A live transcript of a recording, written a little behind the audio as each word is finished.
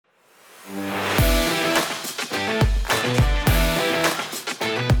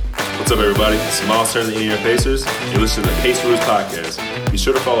What's up, everybody? This is Myles from the Indiana Pacers. You're listening to the Paceroos Podcast. Be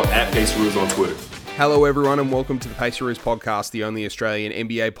sure to follow at Paceroos on Twitter. Hello, everyone, and welcome to the Paceroos Podcast, the only Australian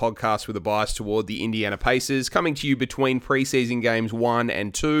NBA podcast with a bias toward the Indiana Pacers, coming to you between preseason games 1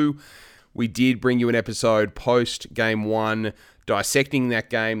 and 2. We did bring you an episode post Game 1, dissecting that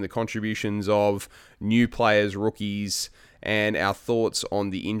game, the contributions of new players, rookies, and our thoughts on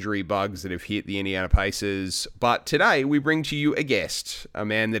the injury bugs that have hit the Indiana Pacers. But today we bring to you a guest, a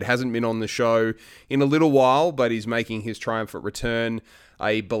man that hasn't been on the show in a little while, but is making his triumphant return,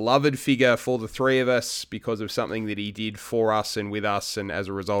 a beloved figure for the three of us because of something that he did for us and with us, and as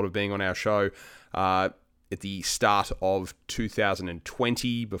a result of being on our show at the start of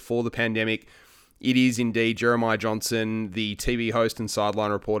 2020, before the pandemic. It is indeed Jeremiah Johnson, the TV host and sideline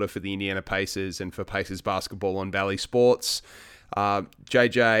reporter for the Indiana Pacers and for Pacers basketball on Bally Sports.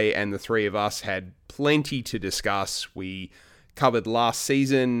 JJ and the three of us had plenty to discuss. We covered last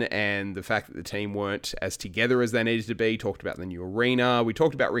season and the fact that the team weren't as together as they needed to be, talked about the new arena. We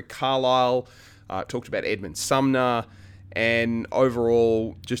talked about Rick Carlisle, talked about Ed Sumner, and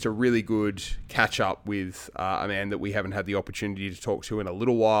overall, just a really good catch-up with a man that we haven't had the opportunity to talk to in a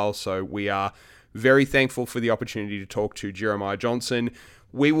little while. So we are very thankful for the opportunity to talk to Jeremiah Johnson.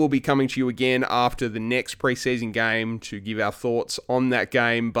 We will be coming to you again after the next preseason game to give our thoughts on that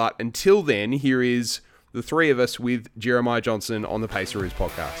game. But until then, here is the three of us with Jeremiah Johnson on the Paceroos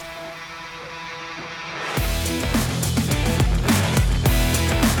Podcast.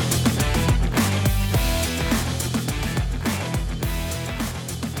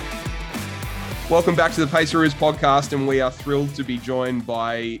 Welcome back to the Paceroos Podcast, and we are thrilled to be joined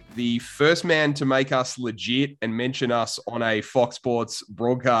by the first man to make us legit and mention us on a Fox Sports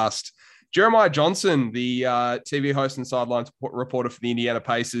broadcast, Jeremiah Johnson, the TV host and sideline reporter for the Indiana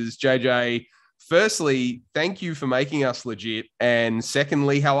Pacers. JJ, firstly, thank you for making us legit, and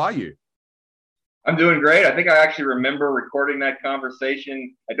secondly, how are you? I'm doing great. I think I actually remember recording that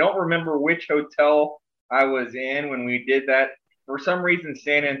conversation. I don't remember which hotel I was in when we did that. For some reason,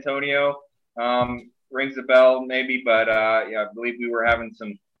 San Antonio rings a bell maybe, but yeah, I believe we were having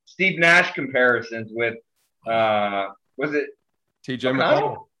some Steve Nash comparisons with was it TJ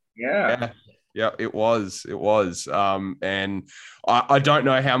McConnell? Yeah, it was. And I don't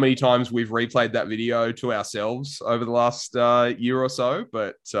know how many times we've replayed that video to ourselves over the last year or so,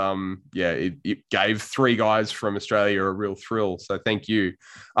 but it gave three guys from Australia a real thrill. So thank you.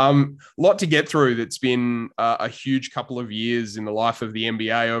 Lot to get through. That's been a huge couple of years in the life of the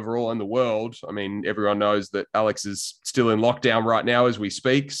NBA overall and the world. I mean, everyone knows that Alex is still in lockdown right now as we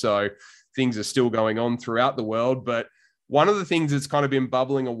speak, so things are still going on throughout the world, but one of the things that's kind of been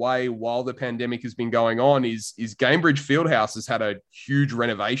bubbling away while the pandemic has been going on is Gainbridge Fieldhouse has had a huge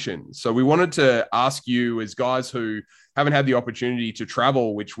renovation. So we wanted to ask you, as guys who haven't had the opportunity to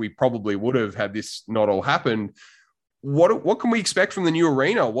travel, which we probably would have had this not all happened, what can we expect from the new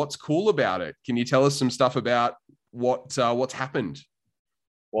arena? What's cool about it? Can you tell us some stuff about what's happened?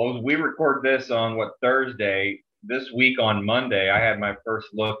 Well, we record this on Thursday. This week on Monday, I had my first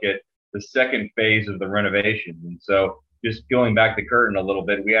look at the second phase of the renovation, and so just peeling back the curtain a little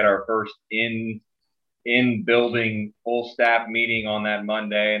bit, we had our first in-building full staff meeting on that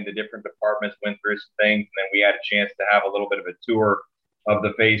Monday, and the different departments went through some things, and then we had a chance to have a little bit of a tour of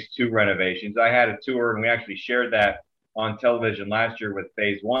the Phase 2 renovations. I had a tour, and we actually shared that on television last year with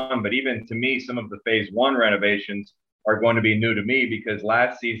Phase 1, but even to me, some of the Phase 1 renovations are going to be new to me because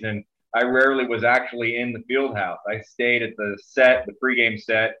last season, I rarely was actually in the Fieldhouse. I stayed at the pregame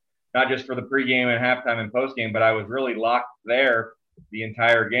set, not just for the pregame and halftime and postgame, but I was really locked there the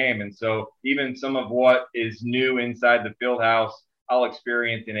entire game. And so even some of what is new inside the Fieldhouse, I'll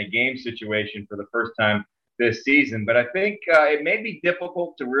experience in a game situation for the first time this season. But I think it may be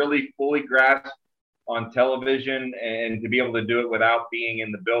difficult to really fully grasp on television and to be able to do it without being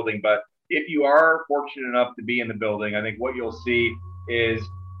in the building. But if you are fortunate enough to be in the building, I think what you'll see is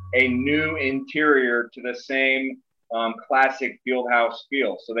a new interior to the same classic Fieldhouse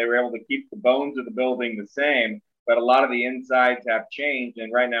feel. So they were able to keep the bones of the building the same, but a lot of the insides have changed.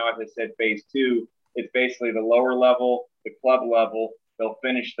 And right now, as I said, Phase 2, it's basically the lower level, the club level. They'll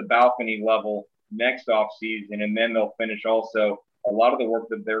finish the balcony level next off season, and then they'll finish also a lot of the work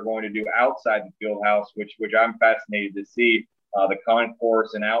that they're going to do outside the Fieldhouse, which I'm fascinated to see. The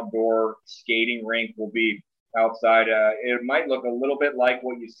concourse and outdoor skating rink will be outside. It might look a little bit like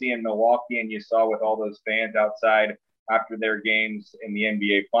what you see in Milwaukee and you saw with all those fans outside after their games in the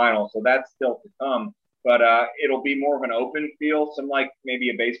NBA Finals. So that's still to come. But it'll be more of an open feel, some like maybe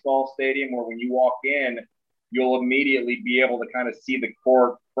a baseball stadium where when you walk in, you'll immediately be able to kind of see the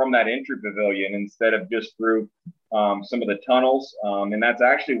court from that entry pavilion instead of just through some of the tunnels. And that's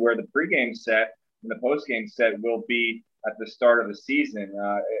actually where the pregame set and the postgame set will be at the start of the season.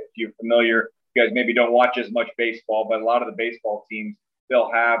 If you're familiar, you guys maybe don't watch as much baseball, but a lot of the baseball teams,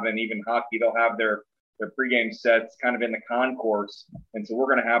 they'll have, and even hockey, they'll have their pregame sets kind of in the concourse. And so we're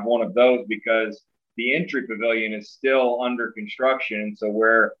going to have one of those because the entry pavilion is still under construction. And so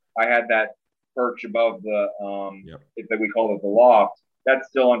where I had that perch above the, that we call it the loft, that's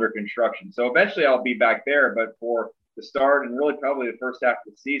still under construction. So eventually I'll be back there, but for the start and really probably the first half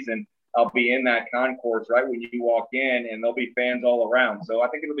of the season, I'll be in that concourse right when you walk in, and there'll be fans all around. So I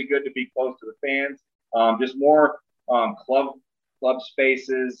think it'll be good to be close to the fans. Just more club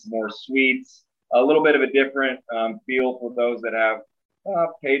spaces, more suites, a little bit of a different feel for those that have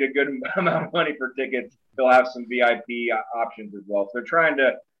paid a good amount of money for tickets. They'll have some VIP options as well. So they're trying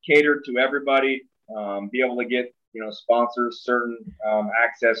to cater to everybody, be able to get, sponsors, certain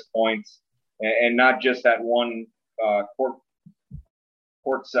access points, and not just that one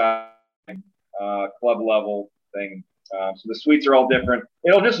courtside club level thing. So the suites are all different.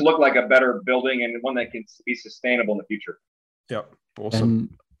 It'll just look like a better building and one that can be sustainable in the future. Yep.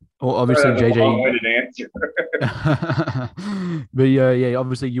 Awesome. Well, obviously, JJ. Long-winded answer. But yeah,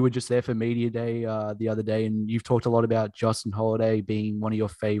 obviously you were just there for media day the other day, and you've talked a lot about Justin Holiday being one of your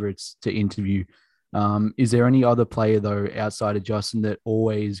favorites to interview. Is there any other player though outside of Justin that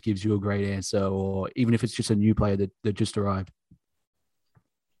always gives you a great answer, or even if it's just a new player that just arrived?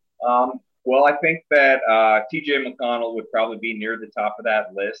 Well, I think that TJ McConnell would probably be near the top of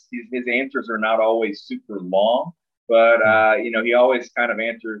that list. His answers are not always super long, but he always kind of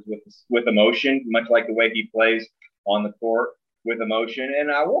answers with emotion, much like the way he plays on the court with emotion.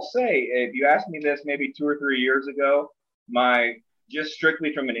 And I will say, if you asked me this maybe 2 or 3 years ago, my just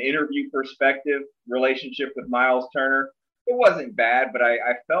strictly from an interview perspective relationship with Myles Turner, it wasn't bad, but I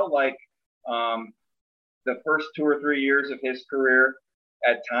felt like the first 2 or 3 years of his career,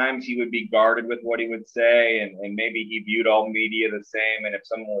 at times he would be guarded with what he would say, and maybe he viewed all media the same. And if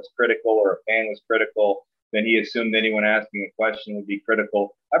someone was critical or a fan was critical, then he assumed anyone asking a question would be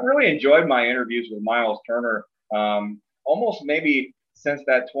critical. I've really enjoyed my interviews with Myles Turner, almost maybe since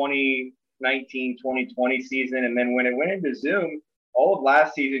that 2019, 2020 season. And then when it went into Zoom, all of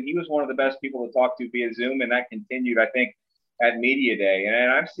last season, he was one of the best people to talk to via Zoom. And that continued, I think, at Media Day.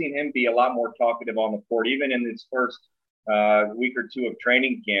 And I've seen him be a lot more talkative on the court, even in his first week or two of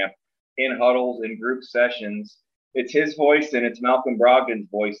training camp, in huddles, in group sessions. It's his voice and it's Malcolm Brogdon's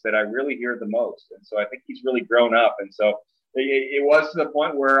voice that I really hear the most. And so I think he's really grown up. And so it was to the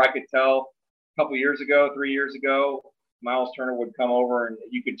point where I could tell a couple years ago, 3 years ago, Myles Turner would come over and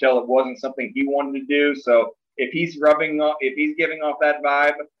you could tell it wasn't something he wanted to do. So if he's giving off that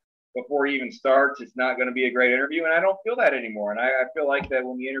vibe before he even starts, it's not going to be a great interview. And I don't feel that anymore. And I feel like that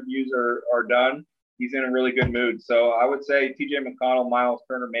when the interviews are done, he's in a really good mood. So I would say TJ McConnell, Myles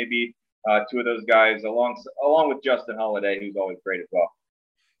Turner, maybe two of those guys, along with Justin Holiday, who's always great as well.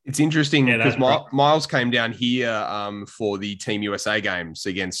 It's interesting because Myles came down here for the Team USA games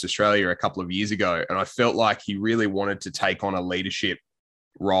against Australia a couple of years ago, and I felt like he really wanted to take on a leadership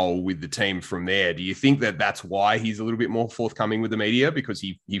role with the team from there. Do you think that that's why he's a little bit more forthcoming with the media, because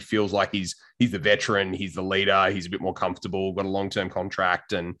he feels like he's the veteran, he's the leader, he's a bit more comfortable, got a long-term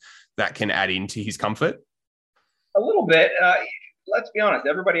contract, and that can add into his comfort? A little bit. Let's be honest,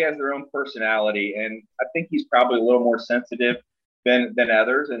 everybody has their own personality, and I think he's probably a little more sensitive than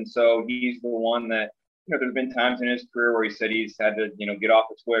others. And so he's the one that, there's been times in his career where he said he's had to, get off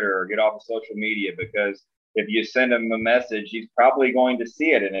of Twitter or get off of social media, because if you send him a message, he's probably going to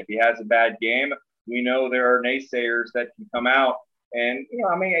see it. And if he has a bad game, we know there are naysayers that can come out and,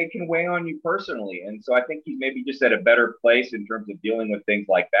 it can weigh on you personally. And so I think he's maybe just at a better place in terms of dealing with things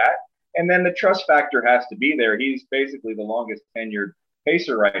like that. And then the trust factor has to be there. He's basically the longest tenured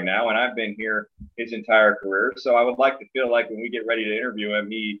Pacer right now, and I've been here his entire career. So I would like to feel like when we get ready to interview him,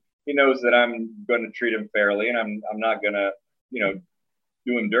 he knows that I'm going to treat him fairly, and I'm not going to,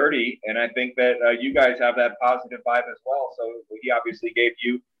 do him dirty. And I think that you guys have that positive vibe as well. So he obviously gave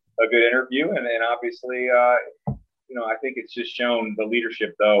you a good interview, and then obviously, I think it's just shown the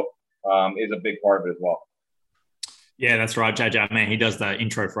leadership though is a big part of it as well. Yeah, that's right, JJ. Man, he does the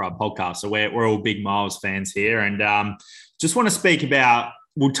intro for our podcast. So we're all big Myles fans here. And just want to speak about,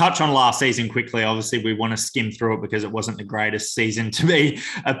 we'll touch on last season quickly. Obviously, we want to skim through it because it wasn't the greatest season to be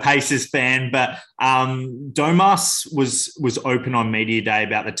a Pacers fan. But Domas was open on Media Day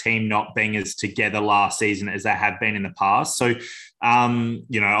about the team not being as together last season as they have been in the past. So,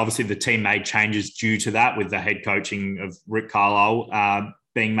 obviously the team made changes due to that with the head coaching of Rick Carlisle.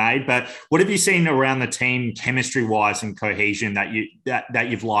 being made. But what have you seen around the team chemistry-wise and cohesion that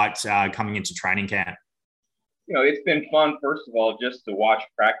you've liked coming into training camp? It's been fun, first of all, just to watch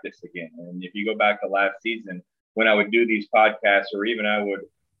practice again. And if you go back to last season, when I would do these podcasts, or even I would,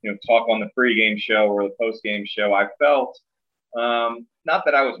 talk on the pregame show or the postgame show, I felt not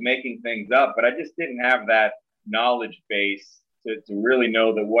that I was making things up, but I just didn't have that knowledge base to really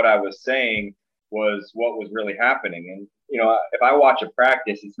know that what I was saying was what was really happening. And, if I watch a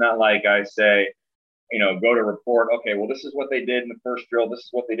practice, it's not like I say, go to report, okay, well, this is what they did in the first drill. This is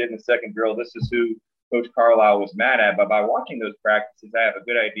what they did in the second drill. This is who Coach Carlisle was mad at. But by watching those practices, I have a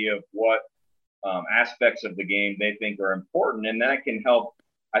good idea of what aspects of the game they think are important. And that can help,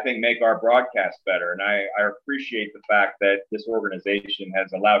 I think, make our broadcast better. And I appreciate the fact that this organization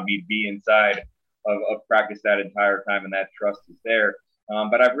has allowed me to be inside of practice that entire time, and that trust is there.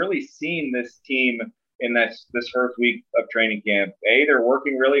 But I've really seen this team in this first week of training camp. They're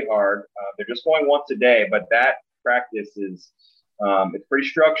working really hard. They're just going once a day, but that practice is it's pretty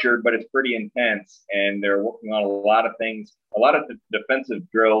structured, but it's pretty intense. And they're working on a lot of things, a lot of defensive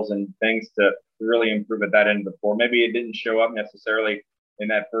drills and things to really improve at that end of the floor. Maybe it didn't show up necessarily in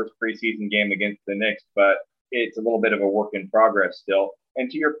that first preseason game against the Knicks, but it's a little bit of a work in progress still. And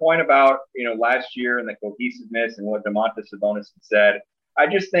to your point about, last year and the cohesiveness and what Domantas Sabonis had said, I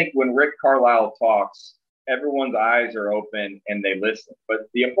just think when Rick Carlisle talks, everyone's eyes are open and they listen. But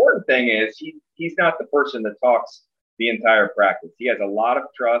the important thing is he's not the person that talks the entire practice. He has a lot of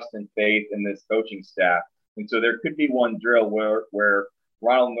trust and faith in this coaching staff. And so there could be one drill where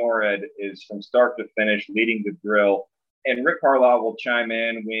Ronald Norred is from start to finish leading the drill, and Rick Carlisle will chime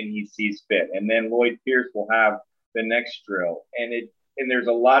in when he sees fit. And then Lloyd Pierce will have the next drill. And there's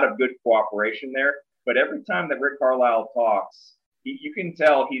a lot of good cooperation there. But every time that Rick Carlisle talks, you can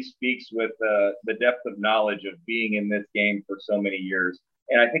tell he speaks with the depth of knowledge of being in this game for so many years.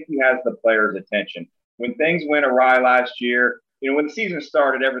 And I think he has the players' attention. When things went awry last year, when the season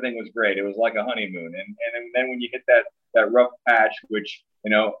started, everything was great. It was like a honeymoon. And then when you hit that rough patch, which,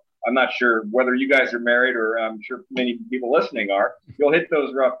 I'm not sure whether you guys are married, or I'm sure many people listening are, you'll hit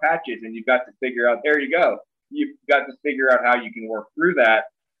those rough patches and you've got to figure out, there you go. You've got to figure out how you can work through that.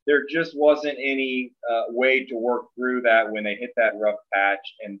 There just wasn't any way to work through that when they hit that rough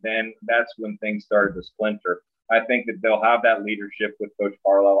patch. And then that's when things started to splinter. I think that they'll have that leadership with Coach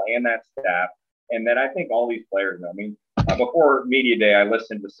Carlisle and that staff. And then I think all these players know. I mean, before Media Day, I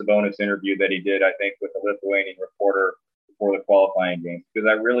listened to Sabonis' interview that he did, I think, with a Lithuanian reporter before the qualifying games, because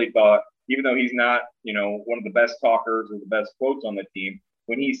I really thought, even though he's not, one of the best talkers or the best quotes on the team,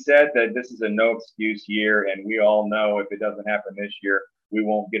 when he said that this is a no excuse year, and we all know if it doesn't happen this year, we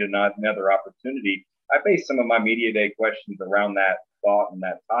won't get another opportunity. I based some of my Media Day questions around that thought and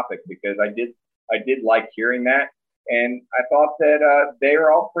that topic, because I did like hearing that. And I thought that they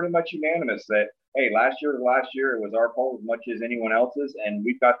are all pretty much unanimous that, hey, last year, it was our fault as much as anyone else's, and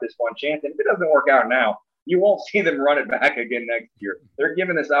we've got this one chance. And if it doesn't work out now, you won't see them run it back again next year. They're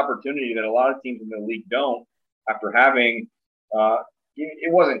given this opportunity that a lot of teams in the league don't, after having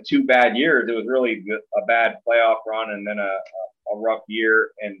it wasn't 2 bad years. It was really a bad playoff run and then a rough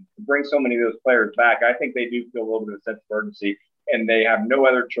year. And to bring so many of those players back, I think they do feel a little bit of a sense of urgency, and they have no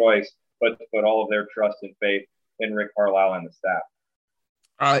other choice but to put all of their trust and faith in Rick Carlisle and the staff.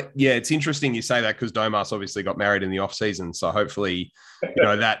 Yeah, it's interesting you say that, because Domas obviously got married in the off season, so hopefully,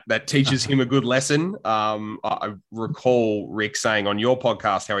 that teaches him a good lesson. I recall Rick saying on your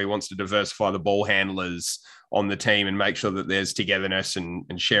podcast how he wants to diversify the ball handlers on the team and make sure that there's togetherness and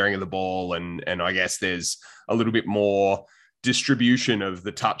sharing of the ball, and I guess there's a little bit more distribution of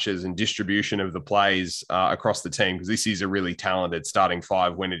the touches and distribution of the plays across the team, because this is a really talented starting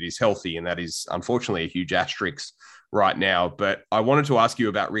five when it is healthy, and that is unfortunately a huge asterisk right now. But I wanted to ask you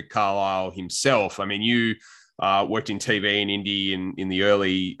about Rick Carlisle himself. I mean, you worked in TV in Indy in the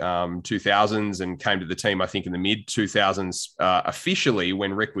early 2000s and came to the team, I think, in the mid 2000s officially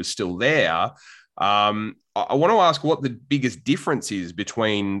when Rick was still there. I want to ask what the biggest difference is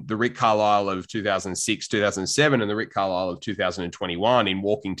between the Rick Carlisle of 2006, 2007 and the Rick Carlisle of 2021 in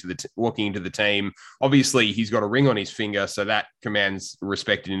walking into the team. Obviously, he's got a ring on his finger, so that commands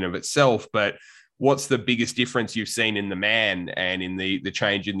respect in and of itself. But what's the biggest difference you've seen in the man and in the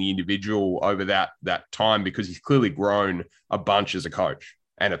change in the individual over that time? Because he's clearly grown a bunch as a coach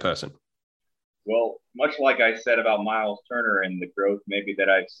and a person. Well, much like I said about Myles Turner and the growth maybe that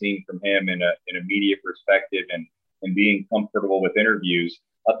I've seen from him in a media perspective and being comfortable with interviews,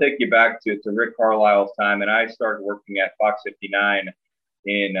 I'll take you back to Rick Carlisle's time. And I started working at Fox 59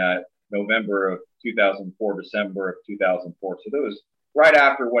 in November of 2004, December of 2004. So that was right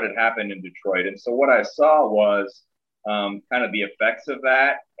after what had happened in Detroit. And so what I saw was kind of the effects of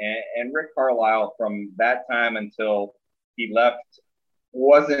that. And Rick Carlisle, from that time until he left,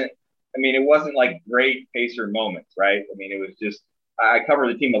 it wasn't like great Pacer moments, right? I mean, it was just, I covered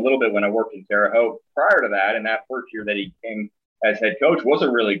the team a little bit when I worked in Terre Haute prior to that. And that first year that he came as head coach was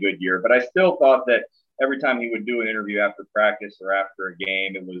a really good year. But I still thought that every time he would do an interview after practice or after a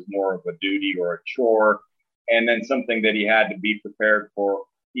game, it was more of a duty or a chore. And then something that he had to be prepared for,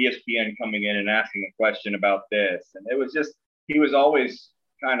 ESPN coming in and asking a question about this. And it was just, he was always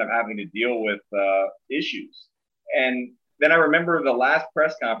kind of having to deal with issues. And then I remember the last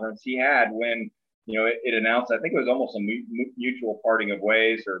press conference he had when, it announced, I think it was almost a mutual parting of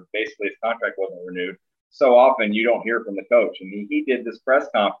ways, or basically his contract wasn't renewed. So often you don't hear from the coach. And he did this press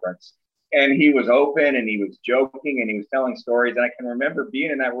conference, and he was open and he was joking and he was telling stories. And I can remember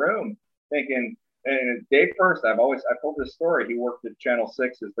being in that room thinking, and Dave First, I told this story. He worked at Channel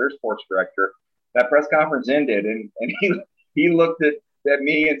 6 as their sports director. That press conference ended, and he looked at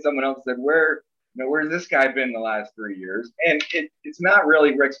me and someone else and said, where's this guy been the last 3 years? And it's not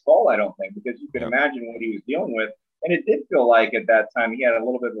really Rick's fault, I don't think, because you can imagine what he was dealing with. And it did feel like at that time he had a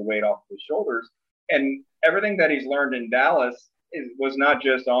little bit of a weight off his shoulders. And everything that he's learned in Dallas was not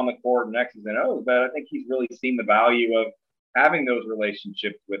just on the court and X's and O's, but I think he's really seen the value of having those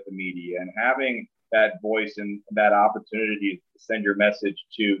relationships with the media and having that voice and that opportunity to send your message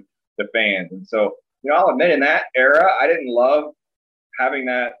to the fans. And so, I'll admit, in that era, I didn't love having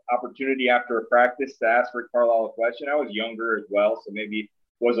that opportunity after a practice to ask Rick Carlisle a question. I was younger as well, so maybe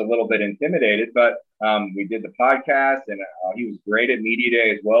was a little bit intimidated, but we did the podcast, and he was great at Media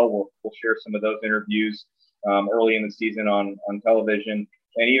Day as well. We'll share some of those interviews early in the season on television.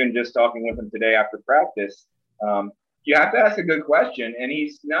 And even just talking with him today after practice, you have to ask a good question, and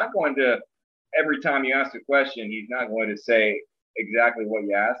he's not going to, every time you ask a question, he's not going to say exactly what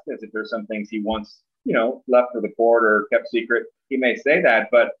you asked, as if there's some things he wants, left for the court or kept secret. He may say that,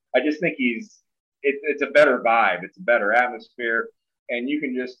 but I just think it's a better vibe. It's a better atmosphere. And you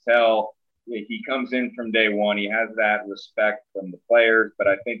can just tell he comes in from day one. He has that respect from the players, but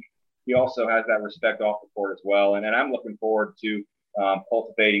I think he also has that respect off the court as well. And I'm looking forward to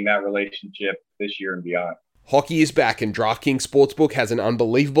cultivating that relationship this year and beyond. Hockey is back, and DraftKings Sportsbook has an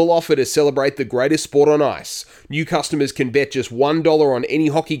unbelievable offer to celebrate the greatest sport on ice. New customers can bet just $1 on any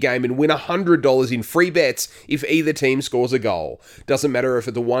hockey game and win $100 in free bets if either team scores a goal. Doesn't matter if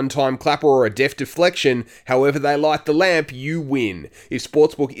it's a one-time clapper or a deft deflection, however they light the lamp, you win. If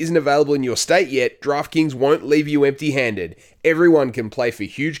Sportsbook isn't available in your state yet, DraftKings won't leave you empty-handed. Everyone can play for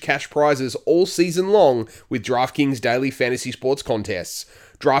huge cash prizes all season long with DraftKings daily fantasy sports contests.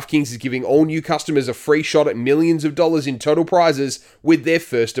 DraftKings is giving all new customers a free shot at millions of dollars in total prizes with their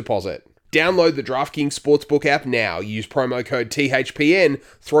first deposit. Download the DraftKings Sportsbook app now. Use promo code THPN,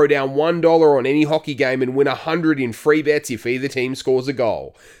 throw down $1 on any hockey game and win $100 in free bets if either team scores a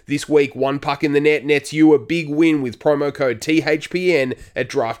goal. This week, one puck in the net nets you a big win with promo code THPN at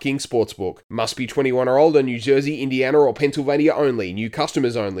DraftKings Sportsbook. Must be 21 or older, New Jersey, Indiana, or Pennsylvania only. New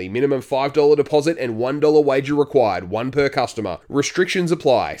customers only. Minimum $5 deposit and $1 wager required. One per customer. Restrictions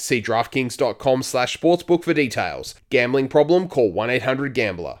apply. See DraftKings.com/sportsbook for details. Gambling problem? Call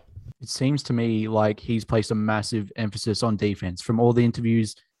 1-800-GAMBLER. It seems to me like he's placed a massive emphasis on defense from all the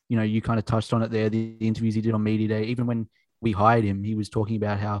interviews. You kind of touched on it there, the interviews he did on Media Day. Even when we hired him, he was talking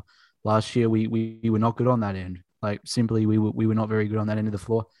about how last year we were not good on that end. Like, simply, we were not very good on that end of the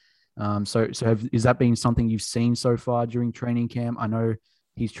floor. Is that been something you've seen so far during training camp? I know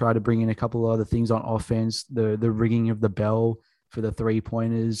he's tried to bring in a couple of other things on offense, the ringing of the bell for the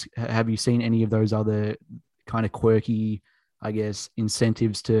 3-pointers. Have you seen any of those other kind of quirky, I guess,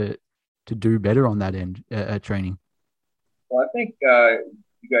 incentives to do better on that end at training? Well, I think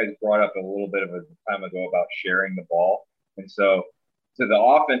you guys brought up a little bit of a time ago about sharing the ball. And so to the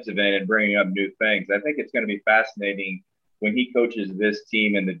offensive end and bringing up new things, I think it's going to be fascinating when he coaches this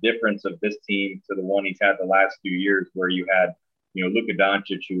team and the difference of this team to the one he's had the last few years, where you had, Luka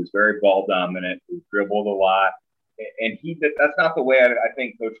Doncic, who was very ball dominant, who dribbled a lot. And that's not the way I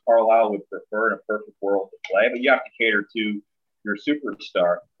think Coach Carlisle would prefer in a perfect world to play, but you have to cater to your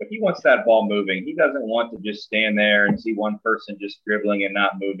superstar. But he wants that ball moving. He doesn't want to just stand there and see one person just dribbling and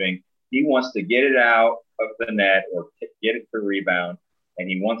not moving. He wants to get it out of the net or get it for rebound, and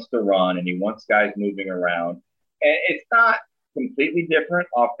he wants to run, and he wants guys moving around. And it's not completely different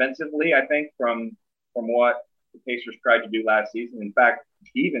offensively, I think, from what the Pacers tried to do last season. In fact,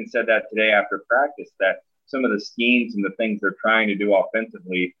 he even said that today after practice, that some of the schemes and the things they're trying to do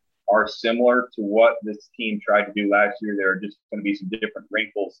offensively are similar to what this team tried to do last year. There are just going to be some different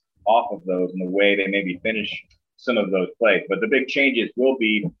wrinkles off of those in the way they maybe finish some of those plays. But the big changes will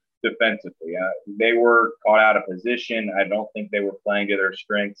be defensively. They were caught out of position. I don't think they were playing to their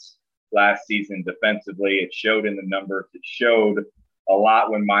strengths last season defensively. It showed in the numbers. It showed a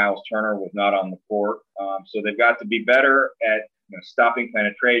lot when Myles Turner was not on the court. So they've got to be better at stopping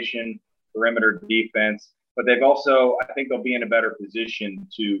penetration, perimeter defense, but they've also, I think they'll be in a better position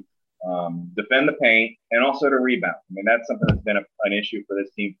to defend the paint and also to rebound. I mean, that's something that's been an issue for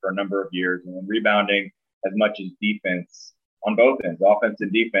this team for a number of years. And rebounding as much as defense on both ends, offense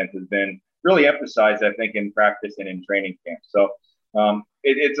and defense, has been really emphasized, I think, in practice and in training camp. So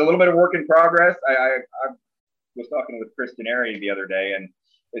it's a little bit of work in progress. I was talking with Chris Denary the other day, and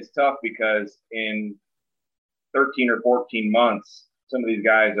it's tough because in 13 or 14 months, some of these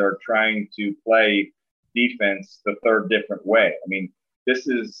guys are trying to play defense the third different way. I mean, this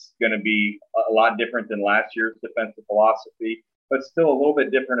is going to be a lot different than last year's defensive philosophy, but still a little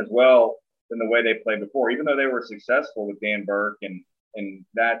bit different as well than the way they played before. Even though they were successful with Dan Burke and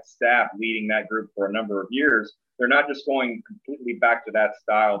that staff leading that group for a number of years, they're not just going completely back to that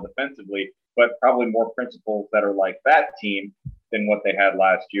style defensively, but probably more principles that are like that team than what they had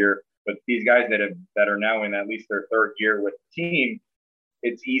last year. But these guys that are now in at least their third year with the team,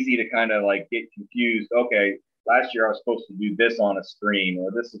 it's easy to kind of like get confused. Okay, last year I was supposed to do this on a screen,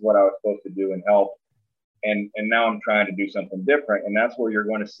 or this is what I was supposed to do and help. And now I'm trying to do something different. And that's where you're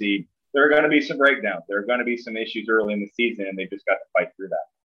going to see there are going to be some breakdowns. There are going to be some issues early in the season, and they just got to fight through that.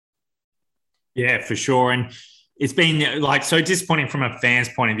 Yeah, for sure. And it's been like so disappointing from a fan's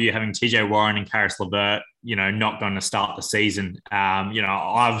point of view, having TJ Warren and Karis LeVert, not going to start the season.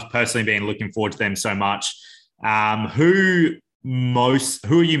 I've personally been looking forward to them so much. Who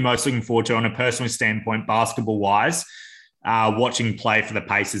are you most looking forward to on a personal standpoint, basketball wise, watching play for the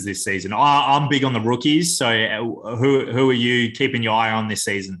Pacers this season? I'm big on the rookies. So who are you keeping your eye on this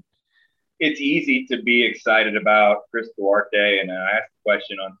season? It's easy to be excited about Chris Duarte. And I asked a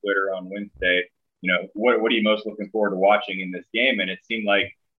question on Twitter on Wednesday, what are you most looking forward to watching in this game? And it seemed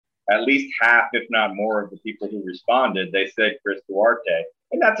like at least half, if not more, of the people who responded, they said Chris Duarte.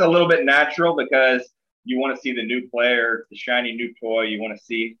 And that's a little bit natural because you want to see the new player, the shiny new toy. You want to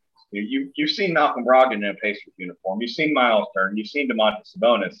see, you've seen Malcolm Brogdon in a Pacers uniform. You've seen Myles Turner. You've seen Domantas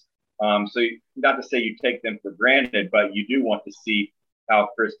Sabonis. So not to say you take them for granted, but you do want to see how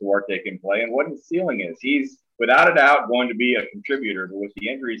Chris Duarte can play and what his ceiling is. He's without a doubt going to be a contributor, but with the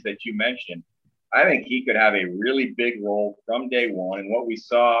injuries that you mentioned, I think he could have a really big role from day one. And what we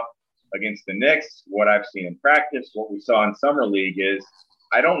saw against the Knicks, what I've seen in practice, what we saw in Summer League is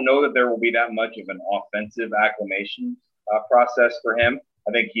I don't know that there will be that much of an offensive acclimation process for him.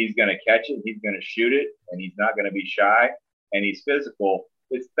 I think he's going to catch it, he's going to shoot it, and he's not going to be shy, and he's physical.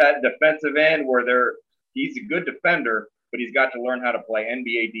 It's that defensive end where he's a good defender, but he's got to learn how to play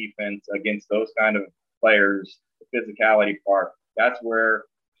NBA defense against those kind of players, the physicality part. That's where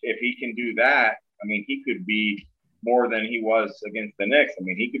if he can do that, I mean, he could be more than he was against the Knicks. I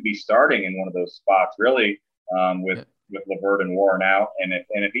mean, he could be starting in one of those spots, really, with LeVert and Warren out. And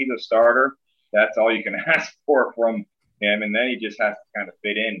if he's a starter, that's all you can ask for from him. And then he just has to kind of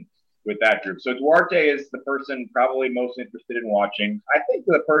fit in with that group. So Duarte is the person probably most interested in watching. I think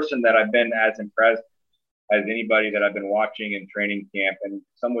the person that I've been as impressed as anybody that I've been watching in training camp, and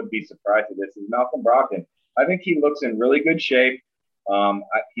some would be surprised at this, is Malcolm Brogdon. I think he looks in really good shape.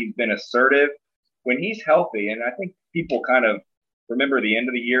 He's been assertive when he's healthy. And I think people kind of remember the end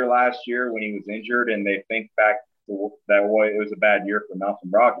of the year last year when he was injured, and they think back to that way it was a bad year for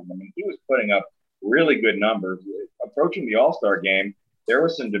Malcolm Brogdon. I mean, he was putting up really good numbers. Approaching the All-Star game, there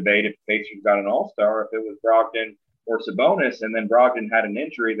was some debate if the Pacers got an All-Star, if it was Brogdon or Sabonis, and then Brogdon had an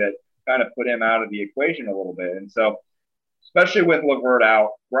injury that kind of put him out of the equation a little bit. And so, especially with LeVert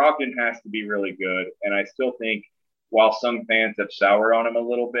out, Brogdon has to be really good. And I still think while some fans have soured on him a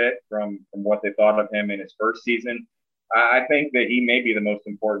little bit from what they thought of him in his first season, I think that he may be the most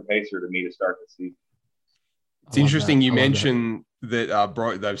important Pacer to me to start the season. It's interesting you mentioned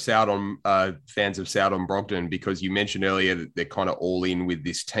that they've soured on fans have soured on Brogdon because you mentioned earlier that they're kind of all in with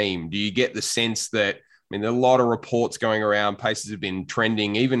this team. Do you get the sense that, I mean, there are a lot of reports going around. Pacers have been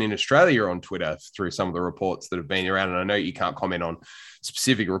trending even in Australia on Twitter through some of the reports that have been around. And I know you can't comment on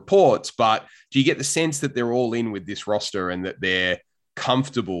specific reports, but do you get the sense that they're all in with this roster and that they're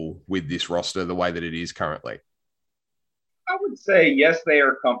comfortable with this roster the way that it is currently? I would say, yes, they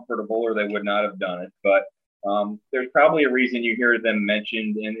are comfortable or they would not have done it. But there's probably a reason you hear them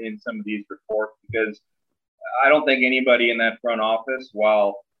mentioned in some of these reports, because I don't think anybody in that front office,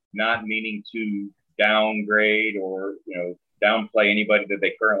 while not meaning to downgrade or downplay anybody that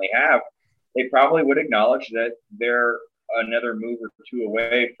they currently have, they probably would acknowledge that they're another move or two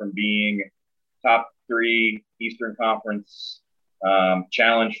away from being top 3 Eastern Conference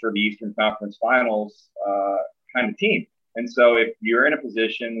challenge for the Eastern Conference Finals kind of team. And so if you're in a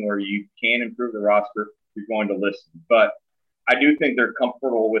position where you can improve the roster, you're going to listen. But I do think they're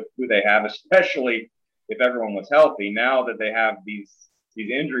comfortable with who they have, especially if everyone was healthy. Now that they have these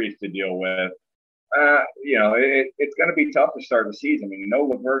injuries to deal with, it's going to be tough to start the season. I mean, no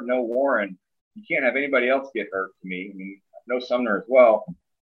LeVert, no Warren. You can't have anybody else get hurt to me. I mean, no Sumner as well.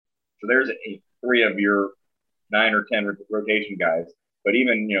 So there's 3 of your 9 or 10 rotation guys. But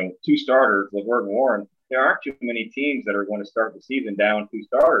even, 2 starters, LeVert and Warren, there aren't too many teams that are going to start the season down 2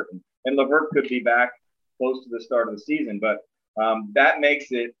 starters. And LeVert could be back close to the start of the season. But that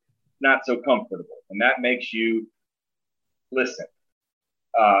makes it not so comfortable. And that makes you listen.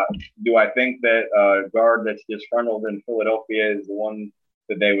 Do I think that a guard that's disgruntled in Philadelphia is the one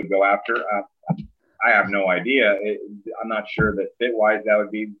that they would go after? I have no idea. I'm not sure that fit-wise that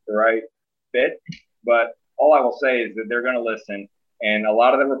would be the right fit. But all I will say is that they're going to listen. And a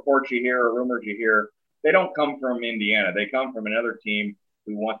lot of the reports you hear or rumors you hear, they don't come from Indiana. They come from another team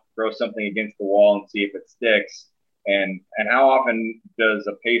who wants to throw something against the wall and see if it sticks. And how often does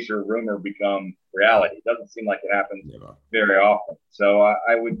a Pacer rumor become reality? It doesn't seem like it happens very often. So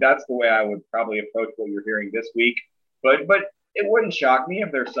that's the way I would probably approach what you're hearing this week. But it wouldn't shock me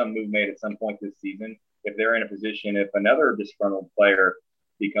if there's some move made at some point this season, if they're in a position, if another disgruntled player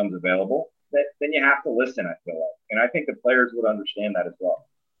becomes available, then you have to listen, I feel like. And I think the players would understand that as well.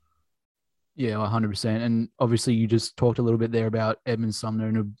 Yeah, 100%. And obviously you just talked a little bit there about Edmund Sumner,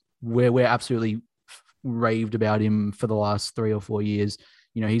 and we're absolutely raved about him for the last 3 or 4 years.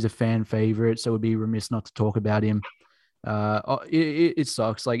 He's a fan favorite, so we'd be remiss not to talk about him. It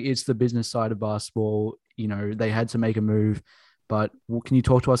sucks. Like, it's the business side of basketball. They had to make a move, but can you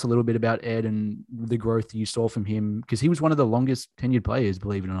talk to us a little bit about Ed and the growth you saw from him? Because he was one of the longest tenured players,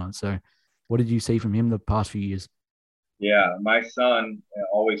 believe it or not. So what did you see from him the past few years? Yeah, my son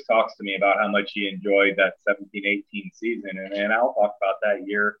always talks to me about how much he enjoyed that 17-18 season. And I'll talk about that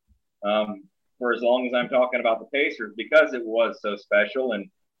year for as long as I'm talking about the Pacers, because it was so special.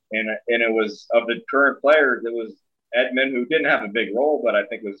 And it was, of the current players, it was Edmund, who didn't have a big role, but I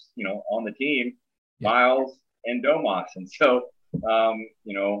think was, on the team, Myles and Domas. And so,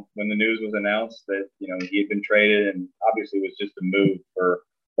 when the news was announced that, he had been traded, and obviously it was just a move for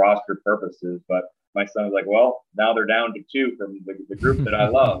roster purposes, but my son was like, well, now they're down to 2 from the group that I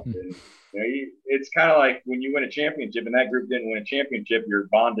love. And, it's kind of like when you win a championship and that group didn't win a championship, you're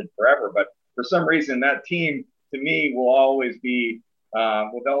bonded forever. But for some reason, that team, to me, will always be,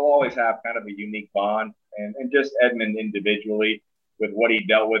 they'll always have kind of a unique bond. And just Edmund individually, with what he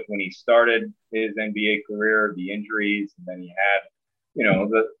dealt with when he started his NBA career, the injuries, and then he had,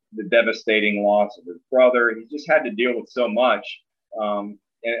 the devastating loss of his brother. He just had to deal with so much. And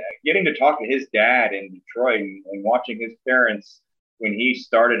getting to talk to his dad in Detroit and watching his parents when he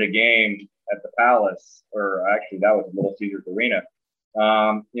started a game at the Palace, or actually that was Little Caesars Arena,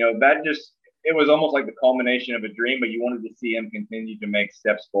 that just, it was almost like the culmination of a dream, but you wanted to see him continue to make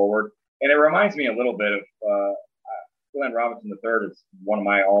steps forward. And it reminds me a little bit of Glenn Robinson III is one of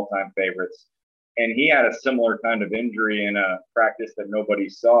my all-time favorites. And he had a similar kind of injury in a practice that nobody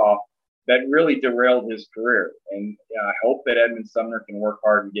saw that really derailed his career. And I hope that Edmund Sumner can work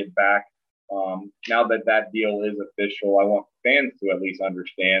hard and get back. Now that deal is official, I want fans to at least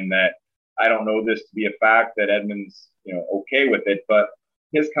understand that I don't know this to be a fact, that Edmund's okay with it, but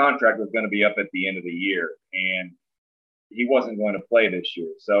his contract was going to be up at the end of the year, and he wasn't going to play this year.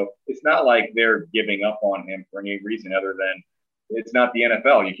 So it's not like they're giving up on him for any reason other than it's not the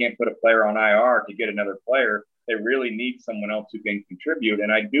NFL. You can't put a player on IR to get another player. They really need someone else who can contribute.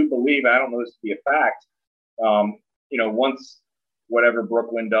 And I do believe, I don't know this to be a fact, once whatever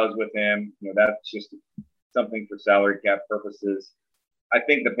Brooklyn does with him, that's just something for salary cap purposes. I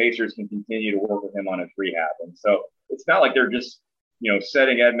think the Pacers can continue to work with him on his rehab. And so it's not like they're just,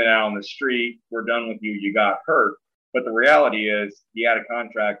 setting Edmund out on the street. We're done with you. You got hurt. But the reality is he had a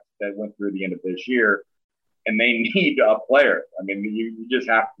contract that went through the end of this year, and they need a player. I mean, you just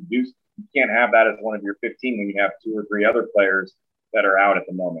have to you can't have that as one of your 15 when you have 2 or 3 other players that are out at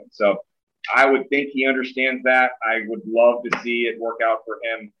the moment. So I would think he understands that. I would love to see it work out for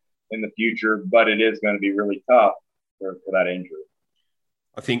him in the future, but it is going to be really tough for that injury.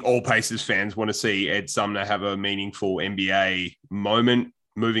 I think all Pacers fans want to see Ed Sumner have a meaningful NBA moment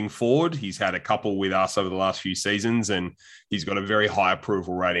moving forward. He's had a couple with us over the last few seasons, and he's got a very high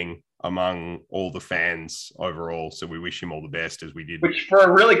approval rating among all the fans overall. So we wish him all the best, as we did. Which, for a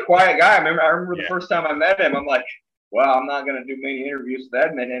really quiet guy, I remember the first time I met him, I'm like, well, I'm not going to do many interviews with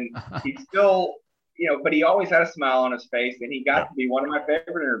Edmund. And he's still, but he always had a smile on his face, and he got to be one of my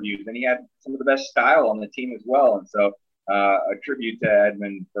favorite interviews. And he had some of the best style on the team as well. And so a tribute to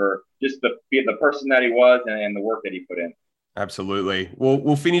Edmund for just the person that he was and the work that he put in. Absolutely. Well,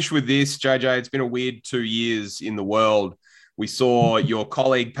 we'll finish with this, JJ. It's been a weird 2 years in the world. We saw your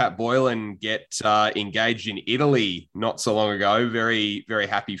colleague, Pat Boylan, get engaged in Italy not so long ago. Very, very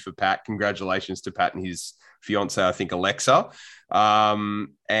happy for Pat. Congratulations to Pat and his fiance, I think, Alexa.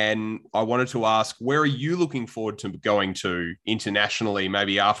 And I wanted to ask, where are you looking forward to going to internationally,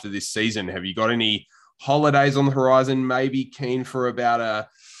 maybe after this season? Have you got any holidays on the horizon? Maybe keen for about a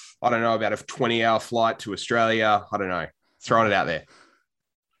 20-hour flight to Australia? I don't know. Throwing it out there.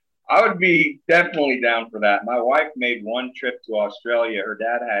 I would be definitely down for that. My wife made one trip to Australia. Her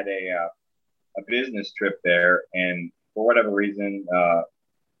dad had a business trip there, and for whatever reason,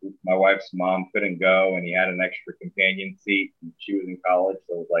 my wife's mom couldn't go, and he had an extra companion seat, and she was in college,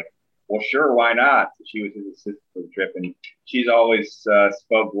 so it was like, well, sure, why not? So she was his assistant for the trip, and she's always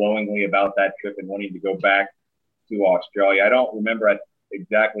spoke glowingly about that trip and wanting to go back to Australia. I don't remember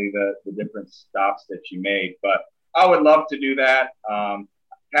exactly the different stops that she made, but I would love to do that.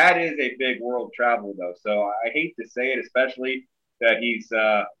 Pat is a big world traveler, though, so I hate to say it, especially that he's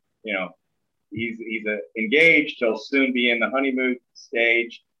engaged. He'll soon be in the honeymoon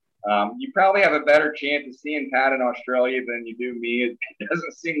stage. You probably have a better chance of seeing Pat in Australia than you do me. It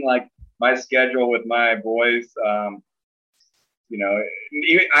doesn't seem like my schedule with my boys. I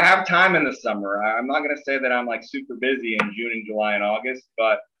have time in the summer. I'm not going to say that I'm like super busy in June and July and August,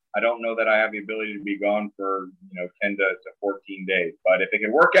 but I don't know that I have the ability to be gone for 10 to 14 days. But if it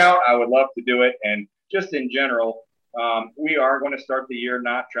can work out, I would love to do it. And just in general, we are going to start the year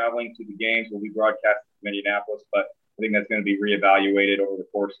not traveling to the games. We'll be broadcasting from Indianapolis, but I think that's going to be reevaluated over the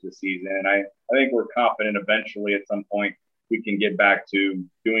course of the season. And I think we're confident eventually at some point we can get back to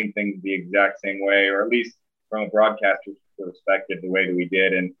doing things the exact same way, or at least from a broadcaster's perspective, the way that we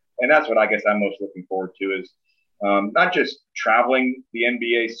did. And that's what I guess I'm most looking forward to is not just traveling the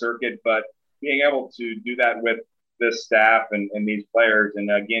NBA circuit, but being able to do that with this staff and these players,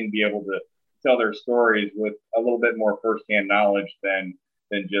 and again, be able to tell their stories with a little bit more firsthand knowledge than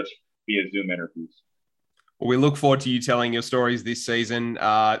just via Zoom interviews. Well, we look forward to you telling your stories this season.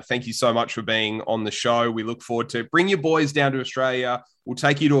 Thank you so much for being on the show. We look forward to bring your boys down to Australia. We'll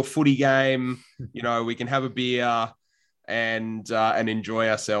take you to a footy game. We can have a beer and enjoy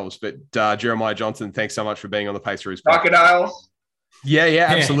ourselves. But Jeremiah Johnson, thanks so much for being on the Paceroos. Crocodiles. Yeah,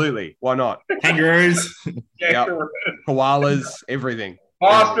 absolutely. Why not? Kangaroos. Yep. Koalas, everything.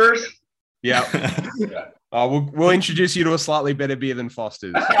 Monsters. Yeah. We'll introduce you to a slightly better beer than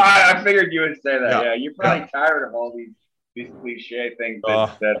Foster's. I figured you would say that. Yeah, you're probably tired of all these cliche things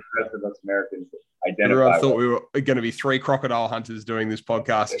that the rest of us Americans identify Everyone thought with. we were going to be 3 crocodile hunters doing this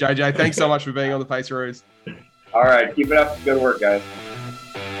podcast. JJ, thanks so much for being on the Paceroos. All right, keep it up. Good work, guys.